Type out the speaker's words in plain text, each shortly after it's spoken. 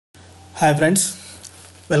Hi friends,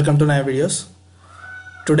 welcome to my videos.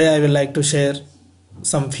 Today I will like to share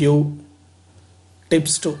some few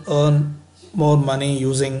tips to earn more money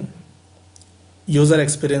using user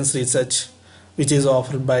experience research which is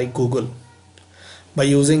offered by Google. By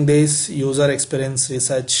using this user experience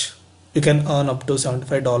research, you can earn up to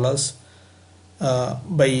 $75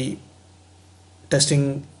 by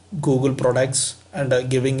testing Google products and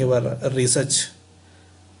giving your research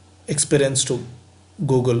experience to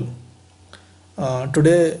Google.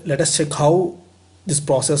 Today let us check how this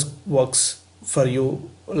process works for you,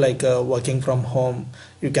 like working from home.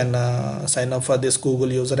 You can sign up for this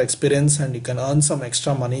Google user experience and you can earn some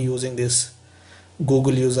extra money using this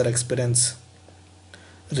Google user experience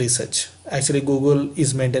research. Actually Google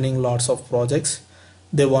is maintaining lots of projects.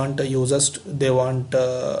 They want they want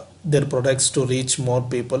their products to reach more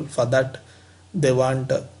people. For that they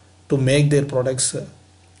want to make their products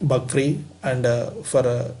bug free and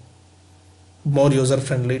for more user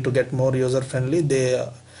friendly. To get more user friendly, they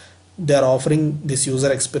are offering this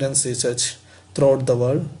user experience research throughout the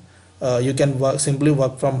world. You can simply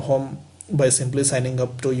work from home by simply signing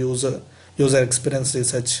up to user experience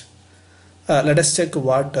research. Let us check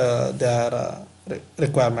what their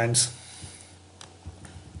requirements.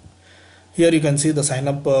 Here you can see the sign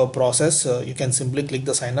up process. You can simply click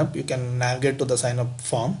the sign up. You can navigate to the sign up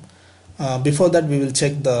form. Before that we will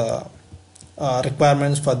check the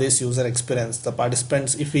requirements for this user experience. The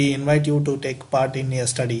participants, if we invite you to take part in a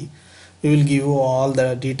study, we will give you all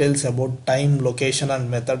the details about time, location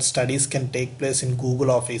and method studies can take place in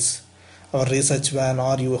Google Office, or research van,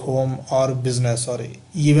 or your home or business, or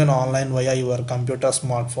even online via your computer,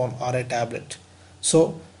 smartphone or a tablet.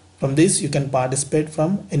 So from this you can participate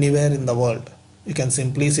from anywhere in the world. You can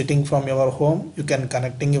simply sitting from your home, you can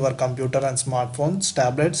connecting your computer and smartphones,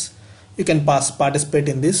 tablets, you can participate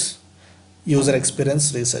in this user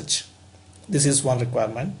experience research. This is one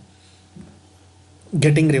requirement.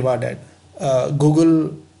 Getting rewarded.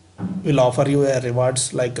 Google will offer you a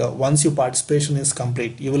rewards, like once your participation is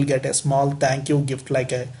complete, you will get a small thank you gift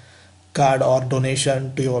like a card or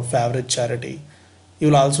donation to your favorite charity. You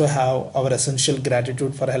will also have our essential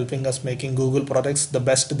gratitude for helping us making Google products the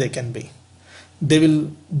best they can be.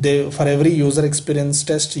 They for every user experience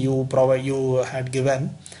test you had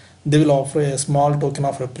given, they will offer a small token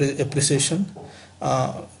of appreciation.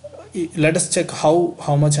 Let us check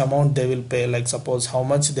how much amount they will pay. Like suppose how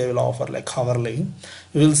much they will offer, like hourly.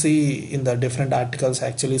 You will see in the different articles.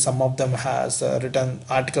 Actually some of them has written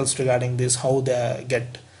articles regarding this, how they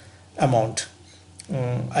get amount.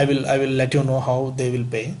 I will let you know how they will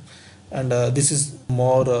pay, and this is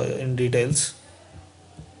more in details.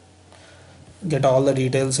 Get all the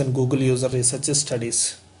details in Google user research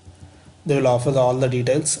studies. They will offer all the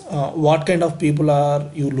details. What kind of people are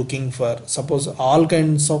you looking for? Suppose all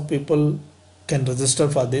kinds of people can register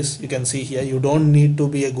for this. You can see here, you don't need to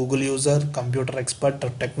be a Google user, computer expert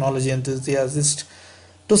or technology enthusiast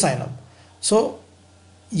to sign up. So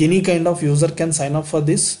any kind of user can sign up for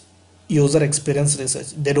this user experience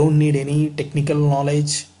research. They don't need any technical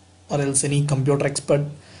knowledge or else any computer expert.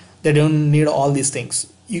 They don't need all these things.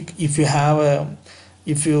 If you have a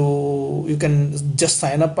you can just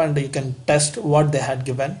sign up and you can test what they had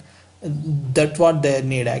given. That's what they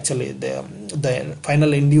need. Actually the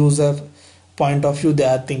final end user point of view, they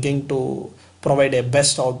are thinking to provide a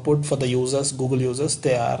best output for the users, Google users.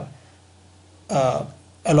 They are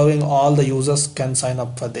allowing all the users can sign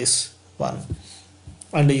up for this one.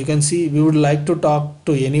 And you can see, we would like to talk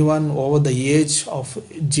to anyone over the age of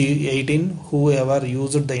 18 who ever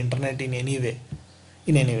used the internet in any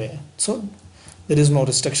way. So there is no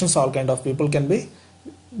restrictions, all kind of people can be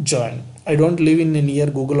joined. I don't live in a near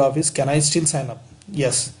Google office, can I still sign up?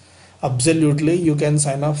 Yes, absolutely, you can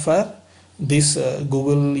sign up for this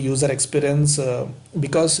Google user experience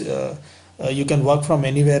because you can work from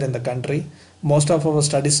anywhere in the country. Most of our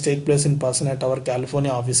studies take place in person at our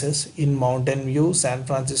California offices, in Mountain View, San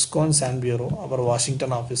Francisco and San Bureau, our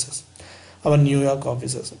Washington offices, our New York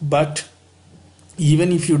offices. But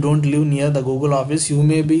even if you don't live near the Google office, you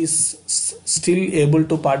may be still able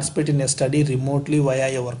to participate in a study remotely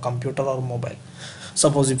via your computer or mobile.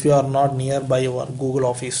 Suppose if you are not nearby your Google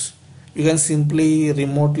office, you can simply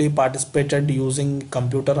remotely participate using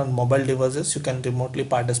computer and mobile devices. You can remotely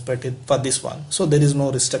participate for this one. So there is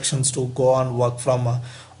no restrictions to go and work from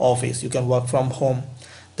office. You can work from home.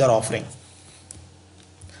 They are offering.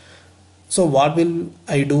 So what will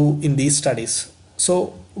I do in these studies?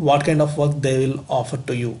 So what kind of work they will offer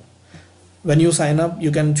to you? When you sign up,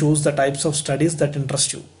 you can choose the types of studies that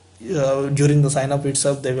interest you. During the sign up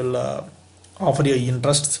itself, they will offer you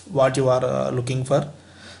interests, what you are looking for.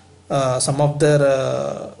 some of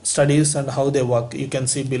their studies and how they work. You can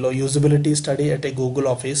see below: usability study at a Google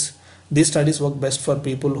office. These studies work best for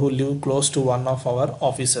people who live close to one of our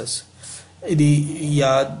offices.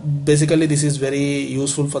 Basically this is very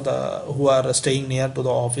useful for the who are staying near to the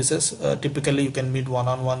offices. Typically you can meet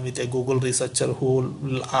one-on-one with a Google researcher who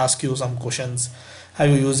will ask you some questions, have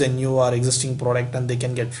you used a new or existing product, and they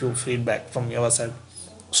can get few feedback from your side.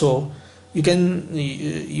 So you can,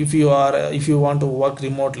 if you want to work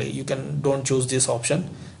remotely, you can don't choose this option.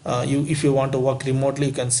 If you want to work remotely,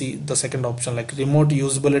 you can see the second option, like remote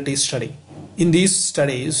usability study. In these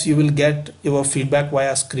studies you will get your feedback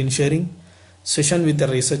via screen sharing session with a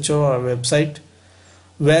researcher or a website,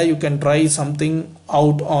 where you can try something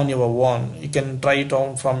out on your own. You can try it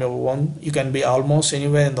on from your own. You can be almost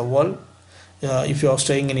anywhere in the world. If you are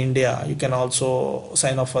staying in India, you can also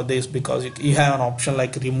sign up for this, because you have an option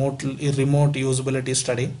like remote usability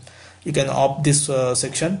study. You can opt this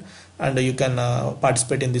section and you can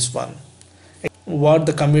participate in this one. What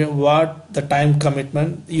the time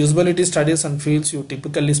commitment: usability studies and fields you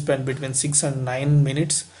typically spend between 6 and 9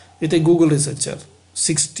 minutes with a Google researcher,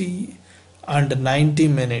 60 and 90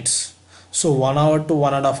 minutes. So 1 hour to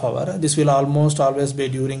 1.5 hours. This will almost always be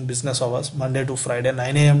during business hours, Monday to Friday,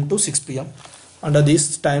 9 a.m. to 6 p.m. Under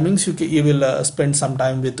these timings you will spend some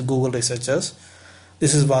time with Google researchers.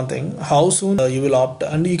 This is one thing. How soon you will opt,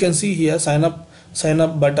 and you can see here sign up,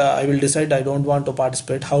 but I will decide I don't want to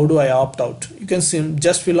participate. How do I opt out? You can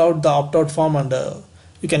just fill out the opt-out form, and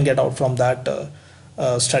you can get out from that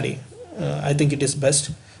study. I think it is best,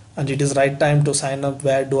 and it is right time to sign up.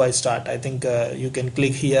 Where do I start? I think you can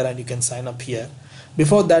click here and you can sign up here.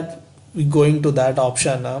 Before that, we going to that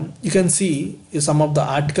option, you can see some of the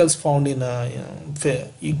articles found in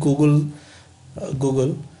Google.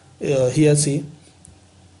 Here see,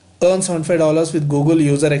 earn $75 with Google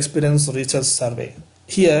user experience research survey.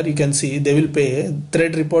 Here you can see they will pay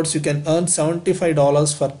thread reports. You can earn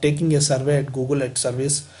 $75 for taking a survey at Google at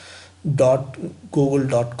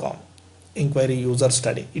service.google.com. Inquiry user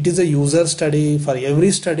study. It is a user study. For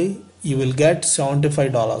every study you will get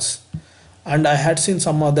 $75. And I had seen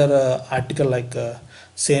some other article like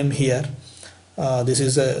same here. This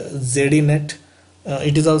is a ZDNet.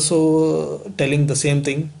 It is also telling the same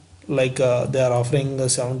thing, like they are offering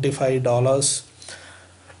 $75.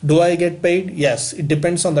 Do I get paid? Yes, it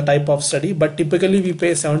depends on the type of study, but typically we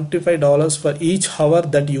pay $75 for each hour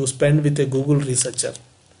that you spend with a Google researcher.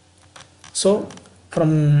 So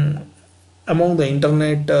from among the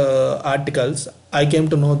internet articles, I came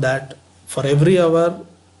to know that for every hour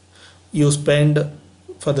you spend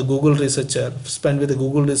for the Google researcher, with the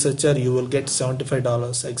Google researcher, you will get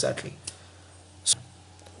 $75 exactly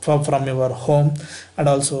from your home. And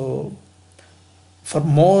also for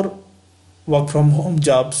more work from home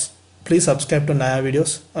jobs, please subscribe to Naya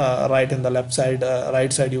Videos. Right in the left side,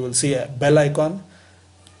 right side, you will see a bell icon.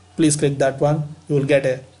 Please click that one. You will get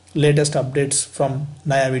a latest updates from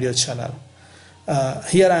Naya Videos channel.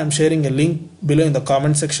 Here I am sharing a link below in the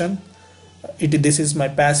comment section. This is my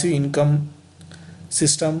passive income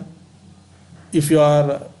system. If you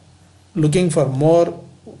are looking for more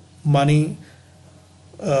money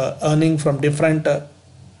earning from different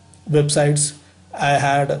websites, I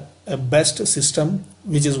had a best system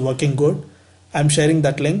which is working good. I'm sharing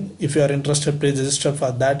that link. If you are interested, please register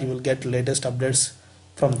for that. You will get latest updates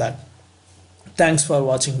from that. Thanks for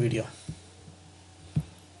watching video.